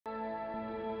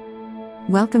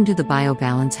Welcome to the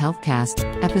BioBalance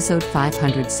Healthcast, episode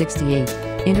 568,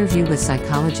 interview with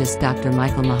psychologist Dr.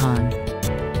 Michael Mahon.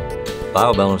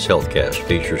 BioBalance Healthcast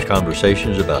features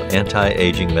conversations about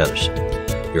anti-aging medicine.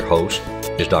 Your host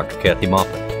is Dr. Kathy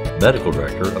Mahon, Medical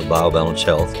Director of BioBalance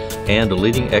Health and a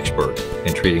leading expert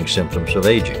in treating symptoms of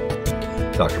aging.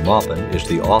 Dr. Mahon is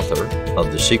the author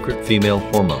of The Secret Female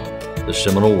Hormone, the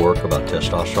seminal work about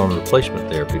testosterone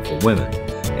replacement therapy for women,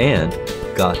 and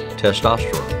Got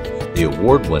Testosterone, the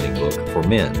award-winning book for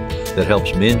men that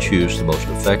helps men choose the most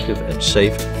effective and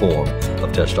safe form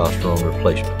of testosterone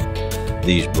replacement.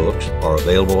 These books are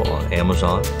available on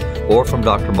Amazon or from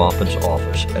Dr. Mahon's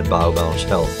office at BioBalance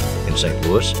Health in St.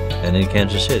 Louis and in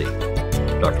Kansas City.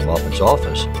 Dr. Mahon's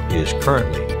office is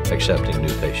currently accepting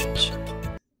new patients.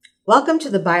 Welcome to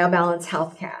the BioBalance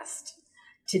Healthcast.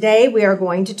 Today we are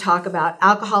going to talk about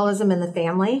alcoholism in the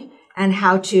family and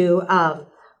how to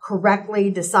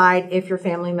correctly decide if your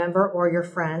family member or your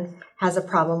friend has a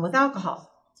problem with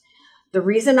alcohol. The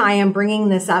reason I am bringing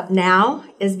this up now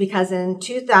is because in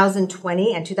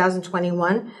 2020 and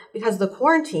 2021, because of the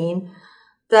quarantine,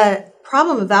 the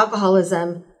problem of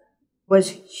alcoholism was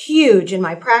huge in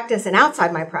my practice and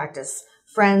outside my practice.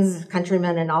 Friends,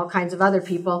 countrymen, and all kinds of other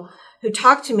people who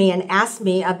talked to me and asked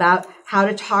me about how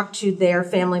to talk to their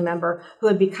family member who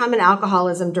had become an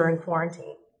alcoholism during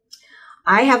quarantine.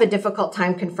 I have a difficult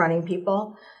time confronting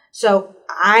people, so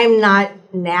I'm not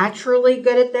naturally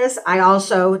good at this. I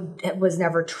also was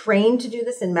never trained to do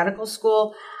this in medical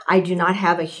school. I do not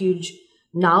have a huge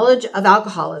knowledge of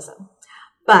alcoholism.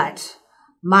 But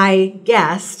my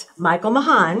guest, Michael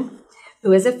Mahon,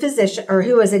 who is a physician or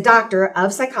who is a doctor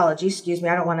of psychology,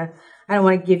 I don't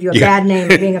want to give you a bad name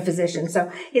for being a physician.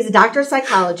 So he's a doctor of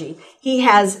psychology. He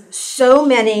has so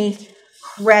many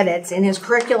credits in his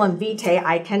curriculum vitae.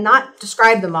 I cannot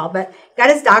describe them all, but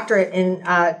got his doctorate in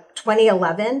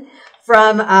 2011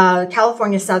 from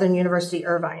California Southern University,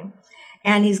 Irvine.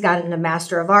 And he's gotten a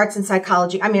Master of Arts in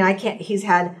Psychology. He's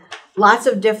had lots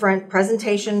of different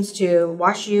presentations to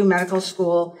WashU Medical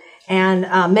School and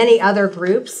many other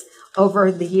groups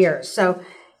over the years. So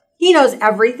he knows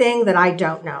everything that I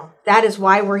don't know. That is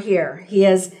why we're here.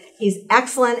 He's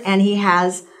excellent, and he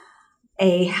has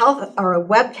a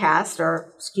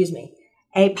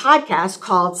podcast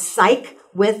called Psych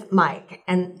with Mike,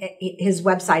 and his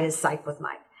website is Psych with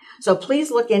Mike. So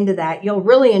please look into that. You'll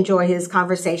really enjoy his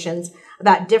conversations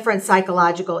about different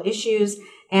psychological issues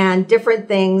and different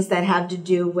things that have to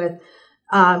do with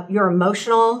your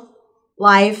emotional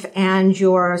life and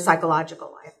your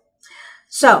psychological life.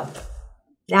 So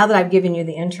now that I've given you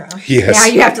the intro, now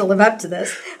you have to live up to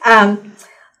this.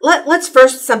 Let's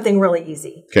first something really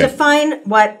easy. Okay. Define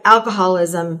what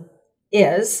alcoholism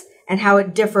is and how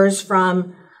it differs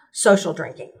from social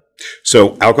drinking.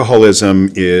 So alcoholism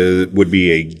would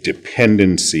be a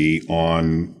dependency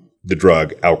on the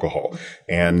drug alcohol.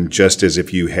 And just as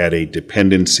if you had a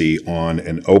dependency on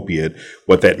an opiate,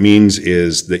 what that means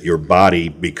is that your body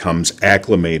becomes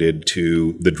acclimated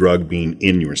to the drug being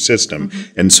in your system.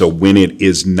 Mm-hmm. And so when it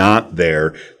is not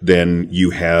there, then you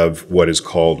have what is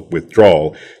called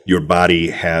withdrawal. Your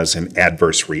body has an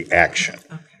adverse reaction.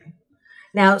 Okay.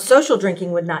 Now, social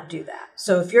drinking would not do that.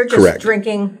 So if you're just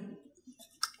drinking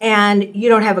and you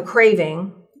don't have a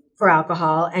craving for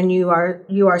alcohol and you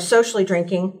are socially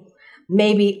drinking,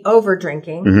 maybe over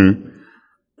drinking, mm-hmm.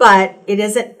 but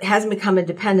it hasn't become a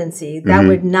dependency, that mm-hmm.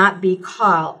 would not be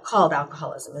called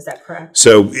alcoholism. Is that correct?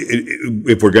 So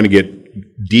if we're going to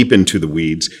get deep into the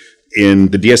weeds, in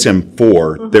the DSM-4,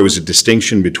 mm-hmm. there was a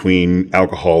distinction between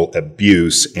alcohol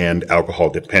abuse and alcohol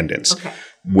dependence. Okay.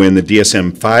 When the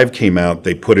DSM-5 came out,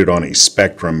 they put it on a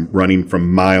spectrum running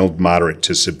from mild, moderate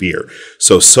to severe.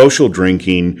 So social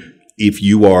drinking, if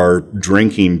you are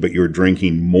drinking, but you're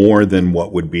drinking more than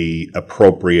what would be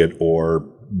appropriate or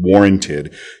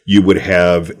warranted, you would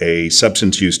have a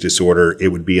substance use disorder. It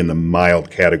would be in the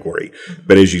mild category. Mm-hmm.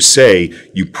 But as you say,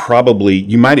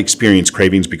 you might experience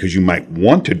cravings because you might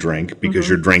want to drink because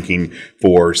mm-hmm. you're drinking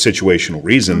for situational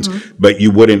reasons, mm-hmm. but you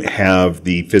wouldn't have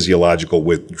the physiological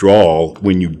withdrawal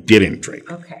when you didn't drink.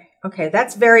 Okay.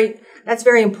 That's very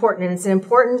important. And it's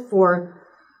important for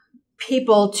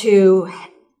people to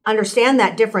understand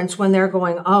that difference when they're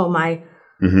going, oh, my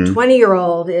mm-hmm.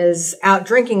 20-year-old is out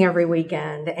drinking every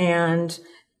weekend, and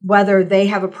whether they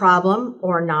have a problem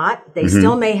or not, they mm-hmm.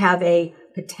 still may have a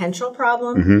potential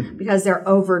problem mm-hmm. because they're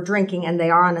over drinking and they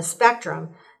are on a spectrum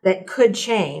that could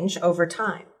change over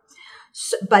time.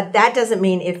 So, but that doesn't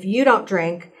mean if you don't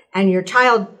drink and your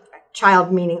child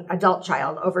meaning adult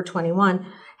child over 21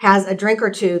 has a drink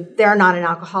or two, they're not an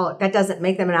alcoholic. That doesn't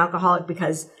make them an alcoholic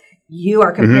because you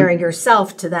are comparing mm-hmm.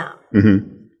 yourself to them.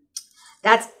 Mm-hmm.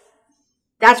 That's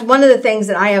that's one of the things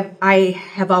that I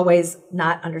have always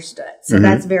not understood. So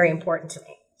that's very important to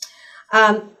me.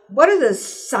 What are the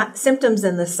symptoms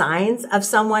and the signs of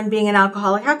someone being an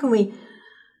alcoholic? How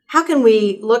can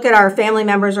we look at our family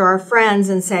members or our friends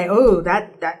and say, oh,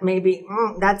 that may be,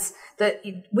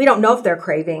 we don't know if they're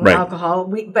craving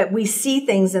alcohol, but we see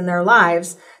things in their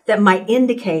lives that might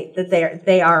indicate that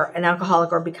they are an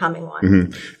alcoholic or becoming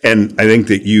one. And I think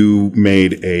that you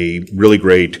made a really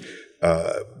great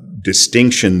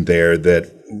distinction there,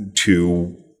 that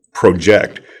to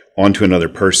project onto another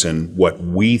person what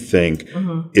we think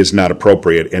is not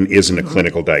appropriate and isn't a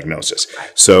clinical diagnosis.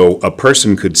 So a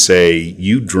person could say,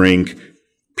 you drink,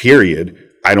 period,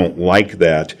 I don't like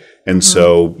that, and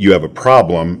so you have a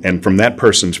problem, and from that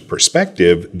person's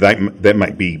perspective, that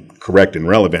might be correct and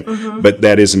relevant, but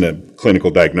that isn't a clinical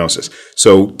diagnosis.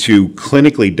 So to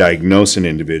clinically diagnose an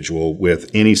individual with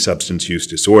any substance use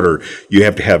disorder, you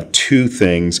have to have two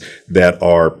things that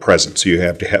are present. So you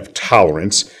have to have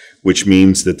tolerance, which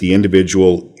means that the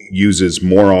individual uses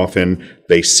more often,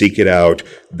 they seek it out,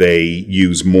 they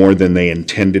use more than they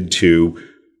intended to,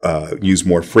 use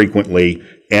more frequently,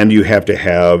 and you have to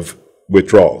have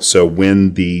withdrawal. So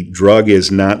when the drug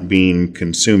is not being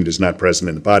consumed, is not present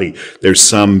in the body, there's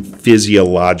some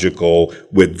physiological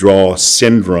withdrawal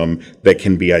syndrome that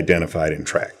can be identified and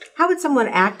tracked. How would someone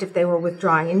act if they were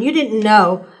withdrawing and you didn't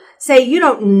know, say you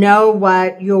don't know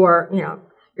what your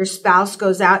spouse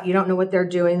goes out, you don't know what they're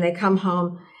doing, they come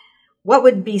home. What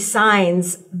would be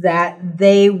signs that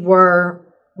they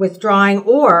were withdrawing,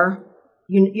 or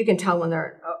you can tell when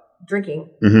they're drinking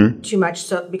too much,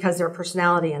 so because their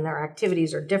personality and their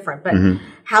activities are different. But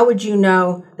how would you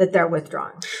know that they're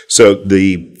withdrawing? So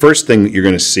the first thing that you're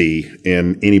going to see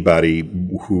in anybody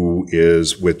who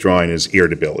is withdrawing is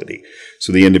irritability.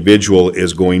 So the individual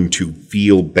is going to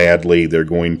feel badly, they're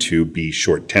going to be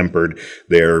short-tempered,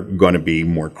 they're going to be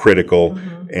more critical,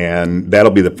 and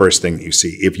that'll be the first thing that you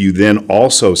see. If you then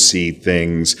also see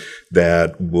things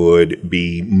that would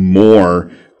be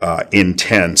more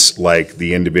intense, like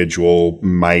the individual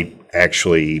might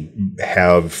actually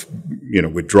have,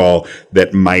 withdrawal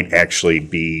that might actually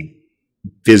be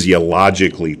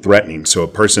physiologically threatening. So a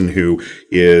person who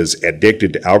is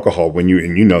addicted to alcohol, and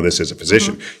you know this as a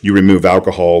physician, you remove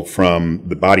alcohol from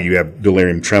the body, you have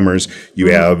delirium tremors,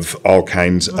 you have all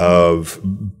kinds of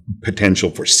potential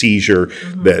for seizure.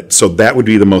 So that would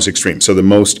be the most extreme. So the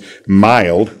most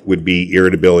mild would be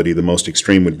irritability. The most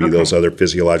extreme would be those other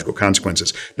physiological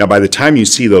consequences. Now, by the time you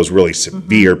see those really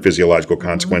severe physiological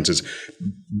consequences,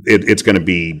 it's going to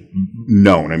be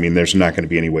known. I mean, there's not going to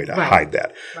be any way to hide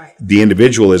that. The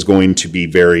individual is going to be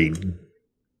very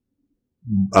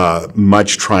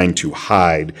much trying to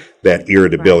hide that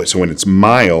irritability. So when it's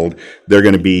mild, they're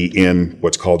going to be in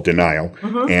what's called denial.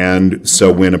 And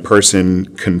so when a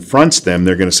person confronts them,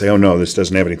 they're going to say, oh no, this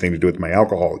doesn't have anything to do with my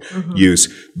alcohol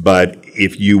use. But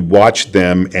if you watch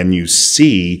them and you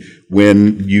see,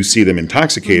 when you see them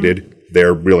intoxicated,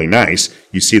 they're really nice.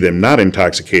 You see them not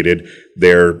intoxicated,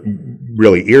 they're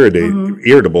really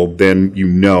irritable, then you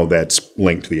know that's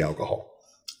linked to the alcohol.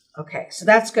 Okay, so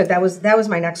that's good. That was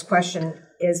my next question,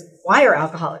 is why are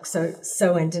alcoholics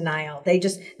so in denial? They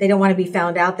don't want to be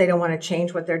found out. They don't want to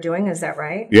change what they're doing. Is that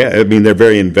right? Yeah, I mean, they're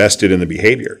very invested in the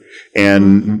behavior.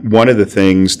 And one of the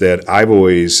things that I've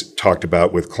always talked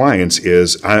about with clients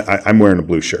is I'm wearing a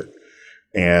blue shirt,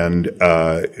 and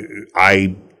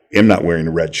I am not wearing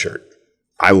a red shirt.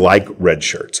 I like red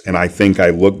shirts, and I think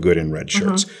I look good in red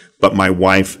shirts, but my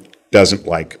wife doesn't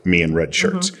like me in red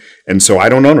shirts. And so I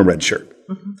don't own a red shirt.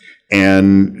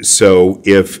 And so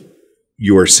if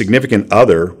your significant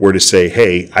other were to say,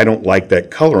 hey, I don't like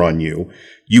that color on you,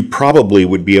 you probably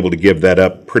would be able to give that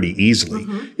up pretty easily.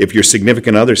 If your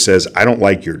significant other says, I don't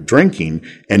like your drinking,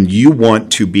 and you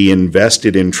want to be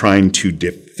invested in trying to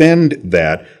defend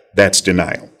that, that's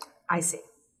denial. I see.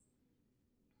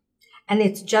 And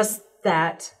it's just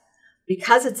that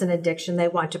because it's an addiction, they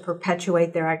want to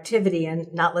perpetuate their activity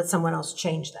and not let someone else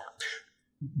change them.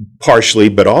 Partially,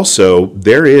 but also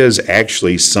there is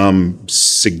actually some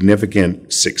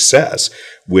significant success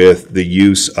with the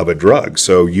use of a drug.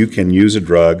 So you can use a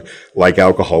drug like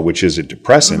alcohol, which is a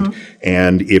depressant,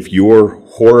 and if you're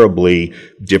horribly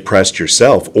depressed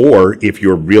yourself, or if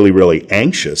you're really, really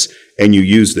anxious and you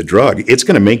use the drug, it's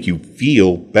going to make you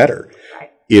feel better.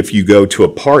 If you go to a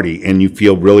party and you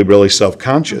feel really, really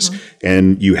self-conscious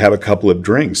and you have a couple of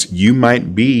drinks, you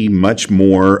might be much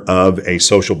more of a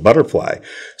social butterfly.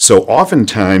 So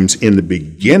oftentimes in the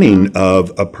beginning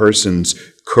of a person's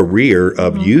career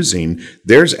of using,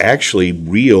 there's actually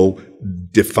real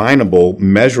definable,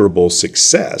 measurable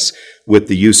success with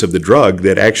the use of the drug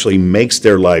that actually makes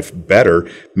their life better,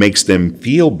 makes them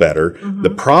feel better. The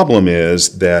problem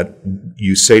is that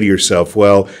you say to yourself,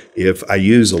 well, if I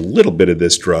use a little bit of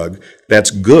this drug,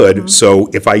 that's good. So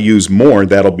if I use more,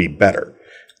 that'll be better.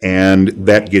 And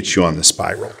that gets you on the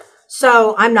spiral.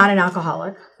 So I'm not an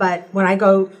alcoholic, but when I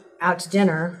go out to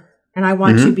dinner and I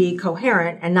want to be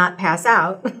coherent and not pass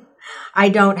out, I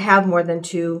don't have more than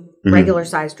 2 regular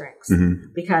sized drinks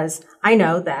because I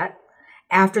know that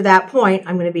after that point,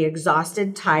 I'm going to be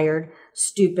exhausted, tired,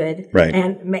 stupid,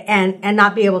 and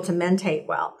not be able to mentate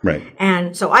well.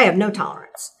 And so I have no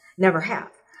tolerance, never have.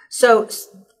 So,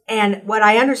 and what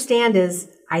I understand is,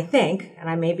 I think, and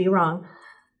I may be wrong,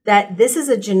 that this is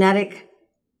a genetic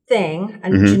thing, a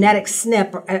genetic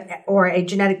snip or a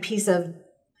genetic piece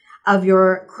of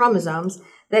your chromosomes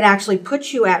that actually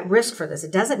puts you at risk for this.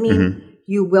 It doesn't mean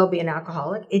you will be an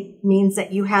alcoholic. It means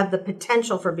that you have the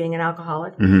potential for being an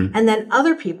alcoholic. And then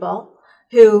other people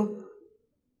who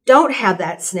don't have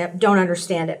that SNP don't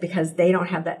understand it because they don't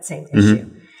have that same issue.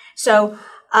 So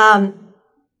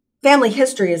family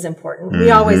history is important. We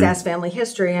always ask family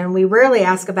history, and we rarely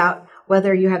ask about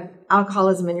whether you have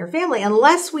alcoholism in your family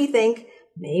unless we think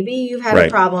maybe you've had a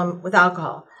problem with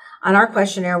alcohol. On our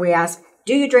questionnaire, we ask,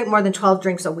 do you drink more than 12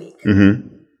 drinks a week?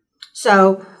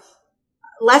 So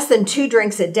less than 2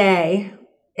 drinks a day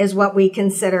is what we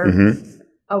consider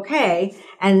okay,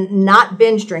 and not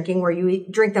binge drinking where you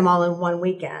drink them all in one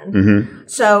weekend.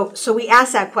 So we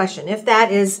ask that question. If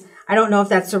that is, I don't know if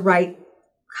that's the right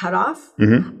cutoff,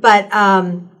 but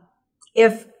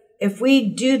if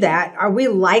we do that, are we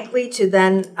likely to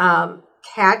then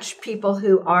catch people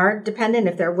who are dependent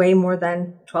if they're way more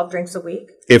than 12 drinks a week?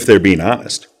 If they're being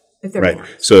honest.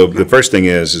 So the first thing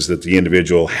is that the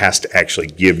individual has to actually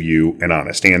give you an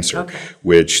honest answer,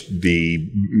 which the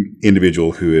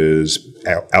individual who is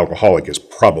alcoholic is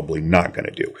probably not going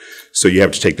to do. So you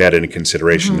have to take that into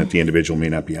consideration that the individual may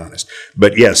not be honest.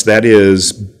 But yes, that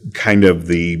is kind of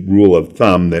the rule of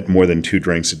thumb that more than 2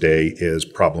 drinks a day is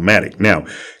problematic. Now,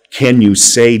 can you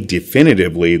say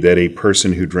definitively that a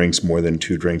person who drinks more than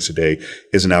 2 drinks a day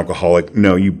is an alcoholic?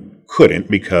 No, you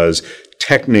couldn't, because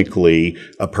technically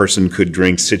a person could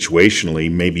drink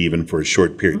situationally, maybe even for a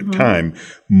short period of time,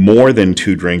 more than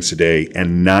 2 drinks a day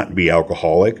and not be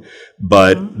alcoholic.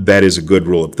 But that is a good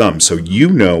rule of thumb. So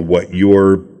you know what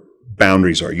your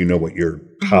boundaries are. You know what your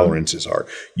tolerances are.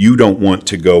 You don't want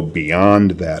to go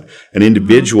beyond that. An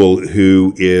individual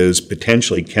who is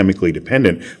potentially chemically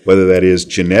dependent, whether that is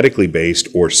genetically based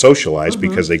or socialized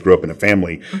because they grew up in a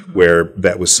family where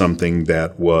that was something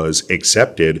that was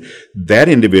accepted, that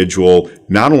individual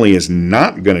not only is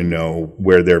not going to know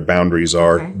where their boundaries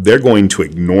are, they're going to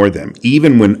ignore them.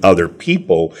 Even when other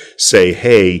people say,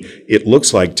 hey, it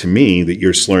looks like to me that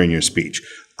you're slurring your speech.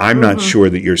 I'm not sure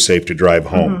that you're safe to drive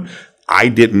home. I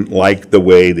didn't like the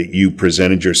way that you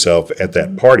presented yourself at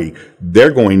that party.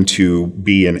 They're going to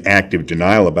be in active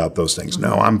denial about those things.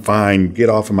 No, I'm fine. Get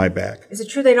off of my back. Is it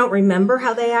true they don't remember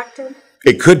how they acted?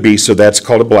 It could be. So that's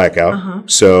called a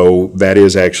blackout. So that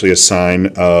is actually a sign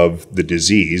of the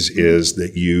disease, is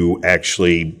that you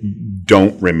actually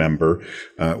don't remember.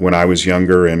 When I was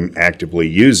younger and actively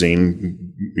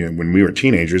using, when we were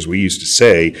teenagers, we used to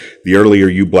say the earlier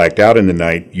you blacked out in the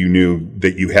night, you knew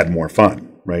that you had more fun.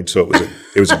 Right, so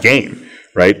it was a game,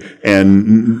 right?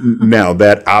 And now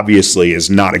that obviously is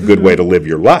not a good way to live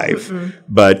your life,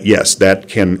 but yes, that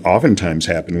can oftentimes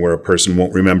happen where a person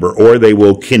won't remember, or they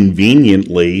will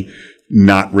conveniently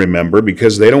not remember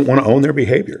because they don't want to own their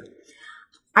behavior.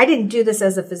 I didn't do this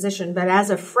as a physician, but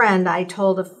as a friend, I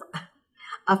told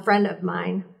a friend of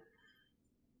mine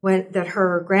that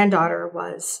her granddaughter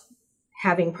was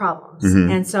having problems.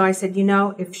 And so I said,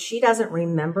 if she doesn't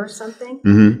remember something,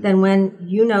 then when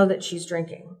you know that she's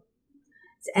drinking,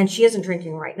 and she isn't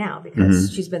drinking right now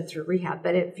because she's been through rehab,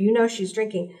 but if you know she's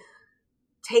drinking,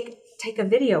 take a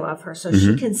video of her so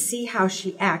she can see how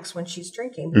she acts when she's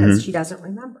drinking because she doesn't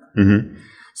remember.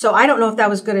 So I don't know if that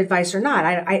was good advice or not.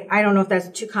 I don't know if that's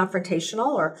too confrontational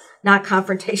or not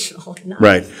confrontational enough.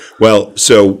 Right. Well,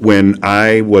 so when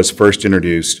I was first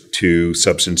introduced to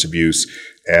substance abuse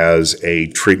as a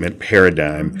treatment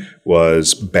paradigm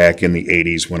was back in the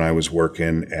 80s when I was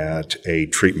working at a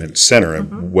treatment center, a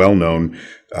well-known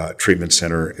treatment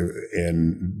center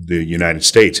in the United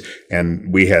States.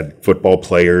 And we had football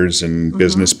players and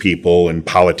business people and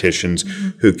politicians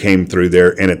who came through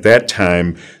there. And at that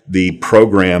time, the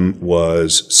program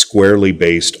was squarely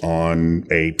based on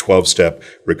a 12-step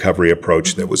recovery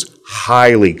approach that was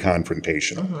highly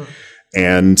confrontational.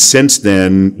 And since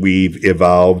then, we've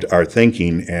evolved our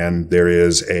thinking, and there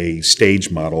is a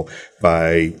stage model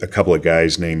by a couple of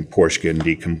guys named Porschke and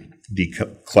De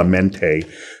Clemente,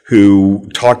 who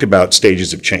talked about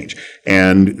stages of change.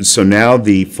 And so now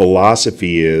the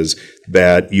philosophy is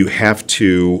that you have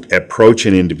to approach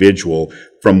an individual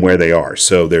from where they are.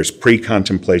 So there's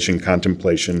pre-contemplation,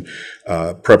 contemplation,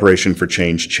 preparation for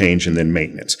change, and then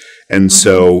maintenance. And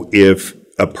so if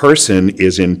a person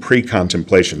is in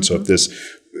pre-contemplation, so if this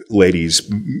lady's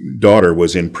daughter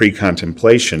was in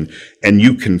pre-contemplation and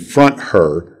you confront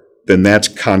her, then that's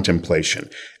contemplation.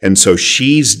 And so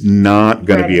she's not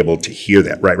going to be able to hear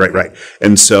that. Right.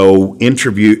 And so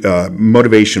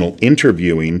motivational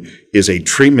interviewing is a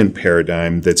treatment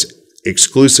paradigm that's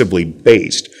exclusively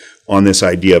based on this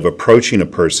idea of approaching a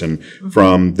person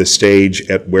from the stage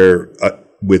at where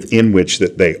within which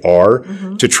that they are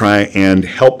to try and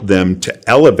help them to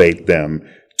elevate them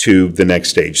to the next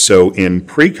stage. So in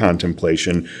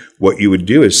pre-contemplation, what you would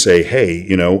do is say, hey,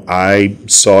 I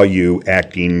saw you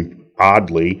acting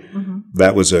oddly.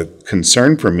 That was a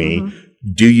concern for me.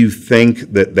 Do you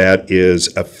think that that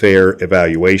is a fair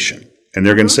evaluation? And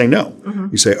they're going to say no.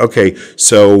 You say, okay,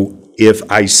 so if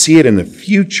I see it in the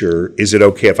future, is it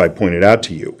okay if I point it out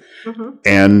to you?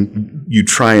 And you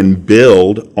try and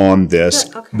build on this,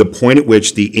 the point at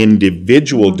which the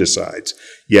individual decides,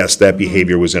 yes, that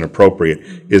behavior was inappropriate,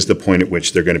 is the point at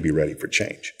which they're going to be ready for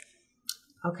change.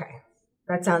 Okay.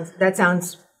 That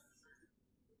sounds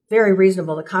very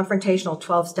reasonable. The confrontational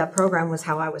 12-step program was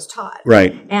how I was taught.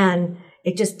 Right. And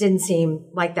it just didn't seem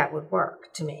like that would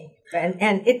work to me.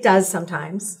 And it does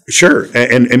sometimes. Sure.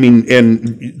 And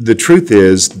the truth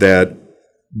is that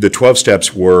the 12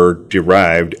 steps were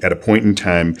derived at a point in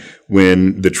time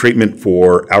when the treatment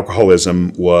for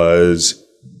alcoholism was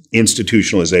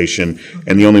institutionalization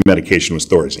and the only medication was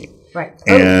Thorazine. Right.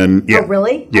 And Oh,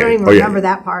 really? Yeah. I don't even remember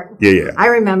that part. Yeah. I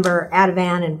remember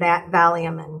Ativan and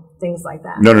Valium and things like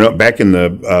that. No. Back in the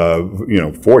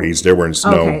 40s, there was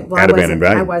no Ativan and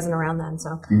Valium. I wasn't around then,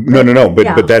 so. No.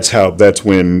 But that's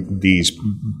when these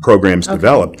programs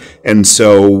developed, and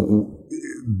so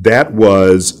that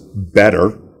was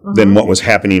better than what was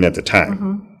happening at the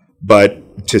time.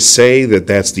 But to say that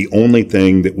that's the only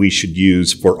thing that we should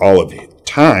use for all of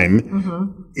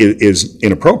time is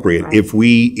inappropriate. Right. If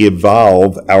we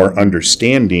evolve our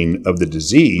understanding of the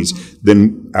disease,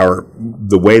 then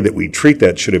the way that we treat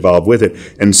that should evolve with it.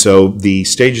 And so the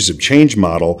stages of change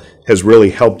model has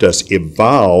really helped us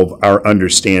evolve our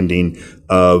understanding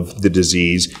of the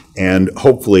disease and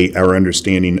hopefully our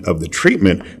understanding of the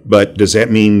treatment. But does that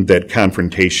mean that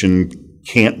confrontation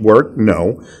can't work?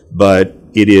 No, but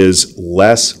it is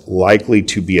less likely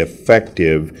to be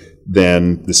effective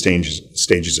than the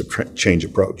stages of change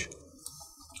approach.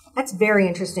 That's very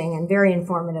interesting and very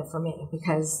informative for me,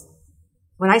 because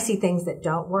when I see things that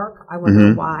don't work, I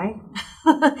wonder why.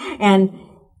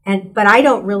 But I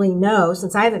don't really know,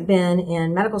 since I haven't been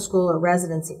in medical school or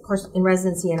residency. Of course, in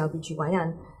residency in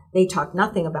OBGYN, they talk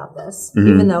nothing about this,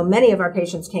 even though many of our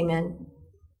patients came in,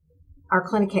 our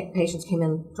clinic patients came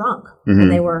in drunk,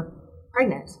 and they were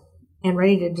pregnant and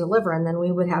ready to deliver, and then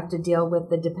we would have to deal with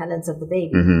the dependence of the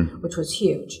baby, which was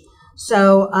huge.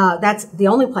 So that's the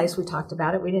only place we talked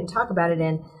about it. We didn't talk about it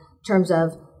in terms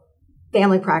of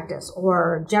family practice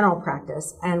or general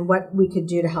practice and what we could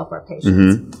do to help our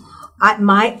patients.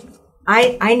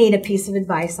 I need a piece of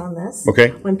advice on this.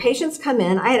 Okay. When patients come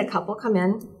in, I had a couple come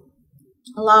in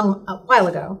a while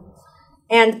ago,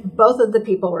 and both of the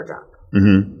people were drunk.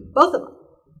 Both of them.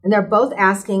 And they're both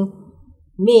asking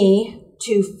me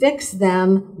to fix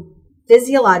them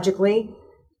physiologically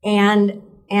and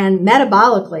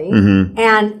metabolically,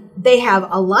 and they have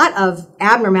a lot of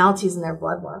abnormalities in their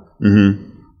blood work.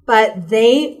 But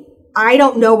I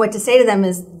don't know what to say to them,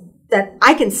 is that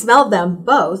I can smell them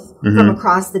both from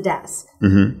across the desk.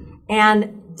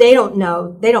 And they don't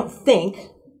know, they don't think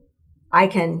I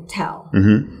can tell.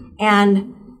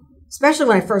 And especially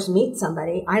when I first meet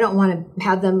somebody, I don't want to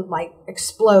have them like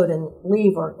explode and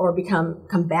leave or become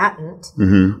combatant.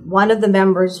 One of the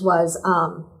members was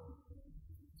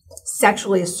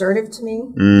sexually assertive to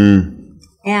me,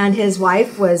 and his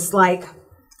wife was like,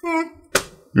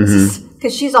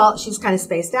 because she's kind of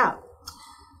spaced out.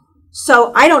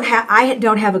 So I don't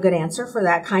have a good answer for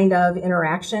that kind of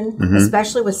interaction,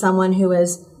 especially with someone who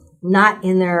is not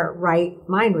in their right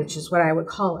mind, which is what I would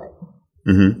call it.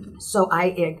 So I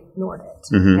ignored it,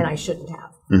 and I shouldn't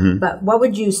have. But what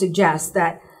would you suggest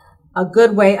that a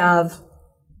good way of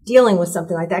dealing with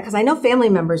something like that? Because I know family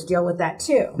members deal with that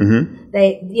too.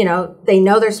 They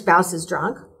know their spouse is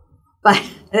drunk, but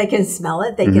they can smell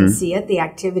it, they can see it. The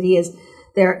activity is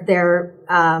they're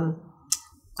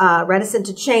reticent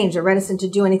to change. They're reticent to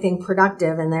do anything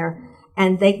productive,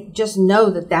 and they just know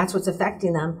that that's what's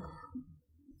affecting them.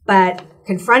 But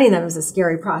confronting them is a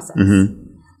scary process.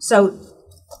 So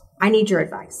I need your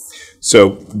advice.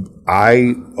 So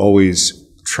I always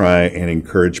try and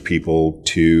encourage people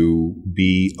to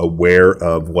be aware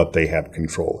of what they have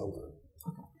control over.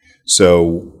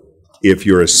 So if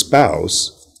you're a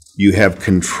spouse, you have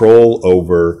control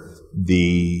over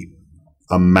the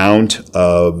amount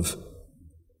of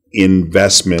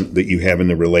investment that you have in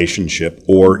the relationship,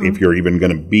 or if you're even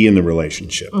going to be in the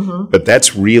relationship. But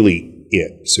that's really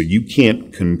it. So you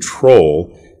can't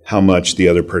control how much the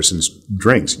other person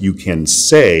drinks. You can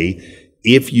say,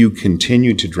 if you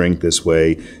continue to drink this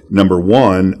way, number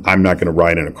one, I'm not going to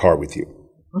ride in a car with you.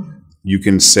 You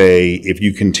can say, if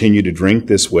you continue to drink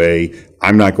this way,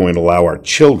 I'm not going to allow our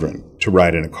children to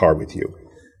ride in a car with you.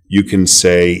 You can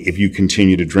say, if you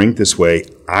continue to drink this way,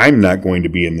 I'm not going to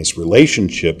be in this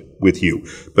relationship with you.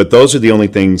 But those are the only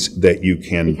things that you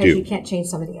can do. Because you can't change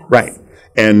somebody else. Right.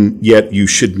 And yet you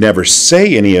should never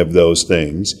say any of those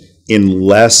things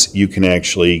unless you can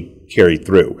actually carry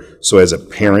through. So as a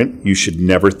parent, you should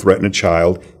never threaten a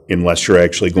child unless you're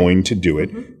actually going to do it.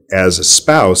 As a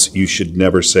spouse, you should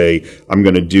never say, I'm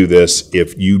going to do this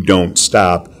if you don't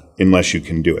stop unless you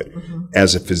can do it.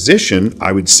 As a physician,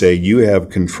 I would say you have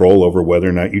control over whether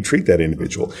or not you treat that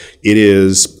individual. It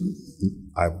is,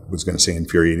 I was going to say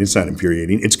infuriating. It's not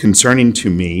infuriating. It's concerning to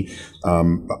me.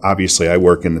 Obviously, I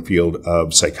work in the field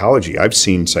of psychology. I've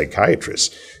seen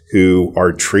psychiatrists who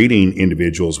are treating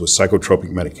individuals with psychotropic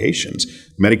medications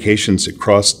that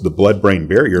cross the blood-brain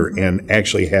barrier and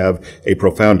actually have a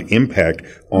profound impact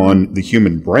on the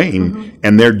human brain.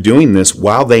 And they're doing this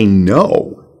while they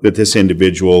know that this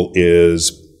individual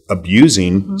is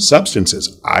abusing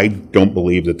substances. I don't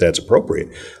believe that that's appropriate.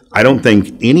 I don't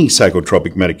think any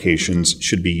psychotropic medications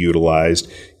should be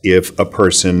utilized if a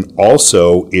person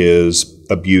also is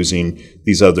abusing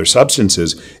these other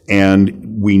substances.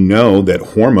 And we know that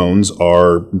hormones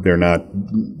they're not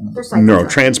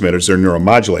neurotransmitters, they're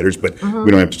neuromodulators, but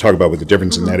we don't have to talk about what the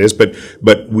difference in that is.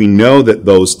 But we know that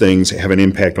those things have an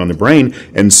impact on the brain.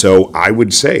 And so I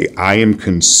would say I am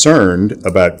concerned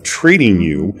about treating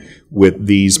you with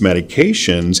these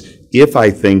medications if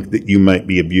I think that you might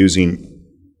be abusing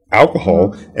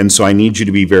alcohol, and so I need you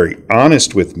to be very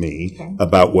honest with me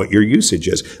about what your usage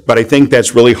is. But I think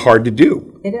that's really hard to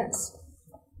do. It is.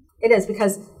 It is,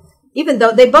 because even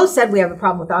though they both said we have a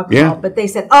problem with alcohol, but they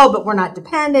said, oh, but we're not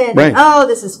dependent. Right. And, oh,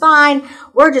 this is fine.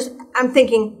 I'm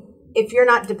thinking, if you're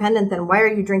not dependent, then why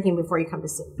are you drinking before you come to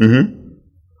see me?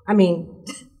 I mean,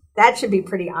 that should be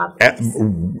pretty obvious.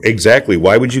 Exactly.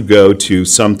 Why would you go to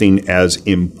something as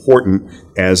important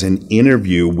as an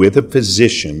interview with a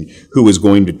physician who is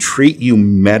going to treat you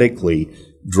medically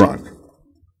drunk?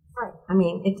 Right. I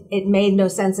mean, it made no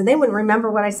sense. And they wouldn't remember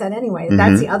what I said anyway.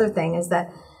 That's the other thing, is that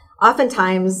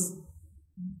oftentimes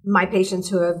my patients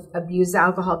who have abused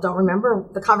alcohol don't remember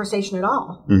the conversation at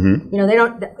all. You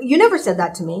know, you never said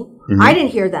that to me. I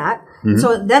didn't hear that.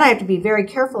 So then I have to be very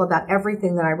careful about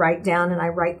everything that I write down, and I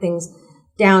write things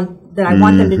down that I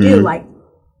want them to do, like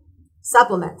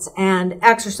supplements and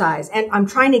exercise. And I'm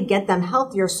trying to get them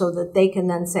healthier so that they can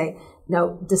then say,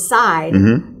 no, decide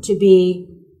to be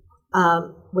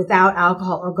without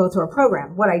alcohol or go through a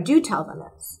program. What I do tell them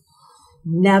is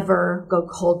never go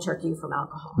cold turkey from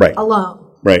alcohol alone.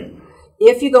 Right.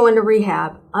 If you go into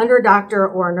rehab under a doctor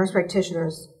or a nurse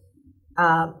practitioner's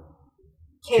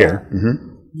care,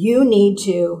 you need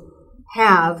to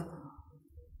have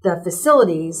the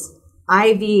facilities,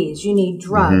 IVs, you need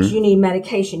drugs, you need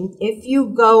medication. If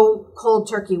you go cold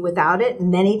turkey without it,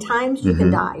 many times you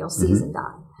can die. You'll seize and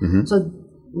die. So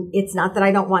it's not that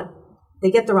I don't want,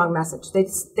 they get the wrong message.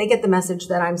 They get the message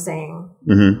that I'm saying,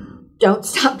 don't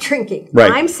stop drinking.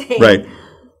 Right. I'm saying,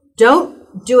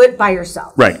 don't do it by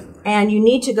yourself. Right. And you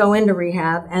need to go into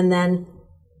rehab and then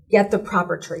get the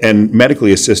proper treatment. And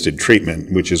medically assisted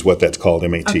treatment, which is what that's called,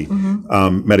 MAT,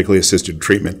 medically assisted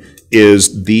treatment,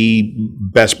 is the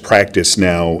best practice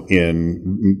now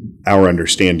in our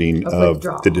understanding of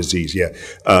the disease.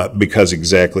 Because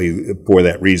exactly for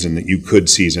that reason that you could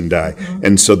seize and die.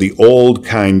 And so the old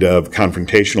kind of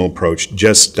confrontational approach,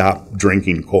 just stop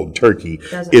drinking cold turkey,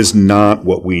 is not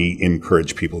what we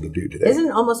encourage people to do today.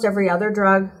 Isn't almost every other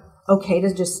drug okay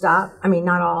to just stop? I mean,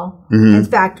 not all. In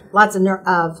fact, lots of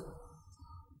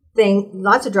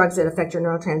drugs that affect your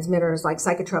neurotransmitters, like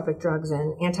psychotropic drugs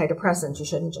and antidepressants, you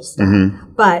shouldn't just stop.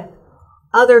 But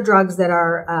other drugs that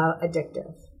are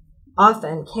addictive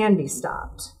often can be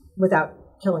stopped without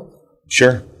killing you.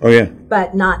 Sure. Oh, yeah.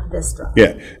 But not this drug.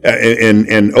 Yeah.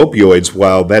 And opioids,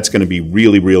 while that's going to be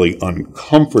really, really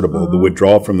uncomfortable, the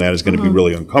withdrawal from that is going to be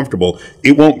really uncomfortable,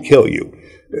 it won't kill you.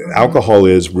 Alcohol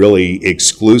is really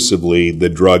exclusively the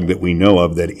drug that we know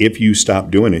of that if you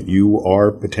stop doing it, you are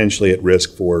potentially at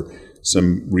risk for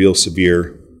some real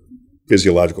severe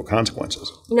physiological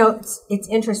consequences. You know, it's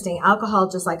interesting. Alcohol,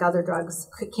 just like other drugs,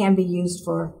 can be used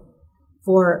for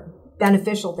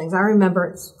beneficial things. I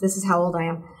remember, this is how old I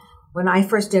am, when I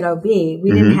first did OB,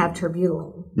 we didn't have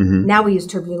terbutaline. Now we use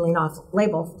terbutaline off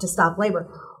label to stop labor.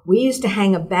 We used to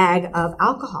hang a bag of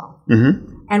alcohol.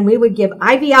 And we would give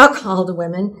IV alcohol to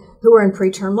women who were in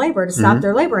preterm labor to stop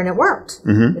their labor, and it worked.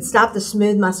 It stopped the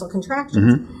smooth muscle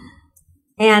contractions.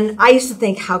 And I used to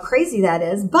think how crazy that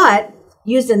is, but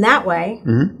used in that way,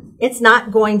 it's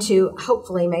not going to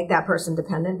hopefully make that person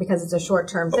dependent because it's a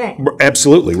short-term thing.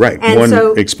 Absolutely, right. And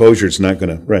one exposure is not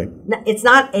going to, right. It's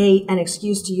not an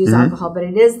excuse to use alcohol, but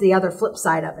it is the other flip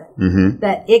side of it.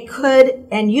 That it could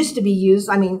and used to be used,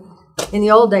 I mean, in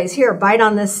the old days, here, bite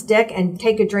on this stick and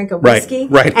take a drink of whiskey,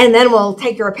 and then we'll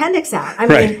take your appendix out. I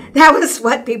mean, that was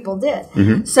what people did.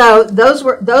 So those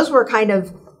were kind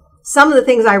of some of the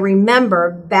things I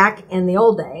remember back in the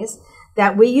old days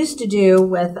that we used to do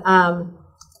with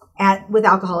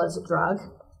alcohol as a drug.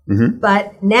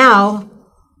 But now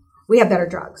we have better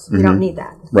drugs. We don't need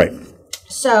that. Right.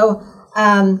 So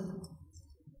the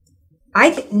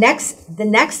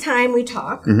next time we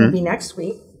talk will be next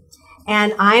week.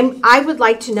 And I would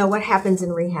like to know what happens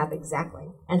in rehab exactly.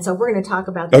 And so we're going to talk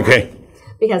about that. Okay.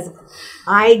 Because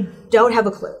I don't have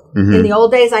a clue. In the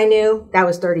old days, I knew. That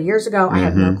was 30 years ago. I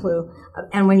had no clue.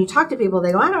 And when you talk to people,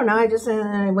 they go, I don't know. I just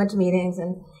went to meetings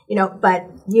and, but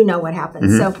you know what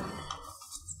happens. So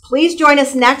please join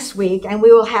us next week, and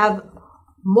we will have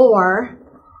more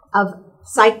of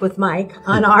Psych with Mike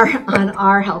on our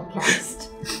HealthCast.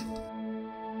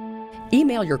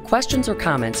 Email your questions or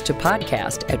comments to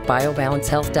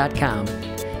podcast@biobalancehealth.com.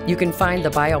 You can find the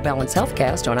BioBalance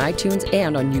HealthCast on iTunes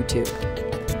and on YouTube.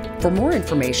 For more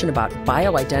information about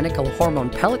bioidentical hormone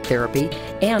pellet therapy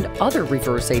and other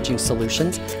reverse aging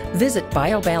solutions, visit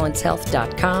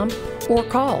biobalancehealth.com or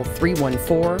call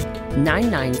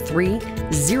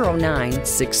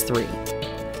 314-993-0963.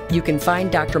 You can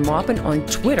find Dr. Maupin on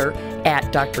Twitter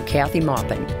 @Dr. Kathy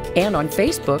Maupin and on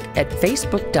Facebook at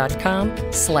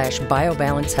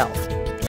facebook.com/biobalancehealth.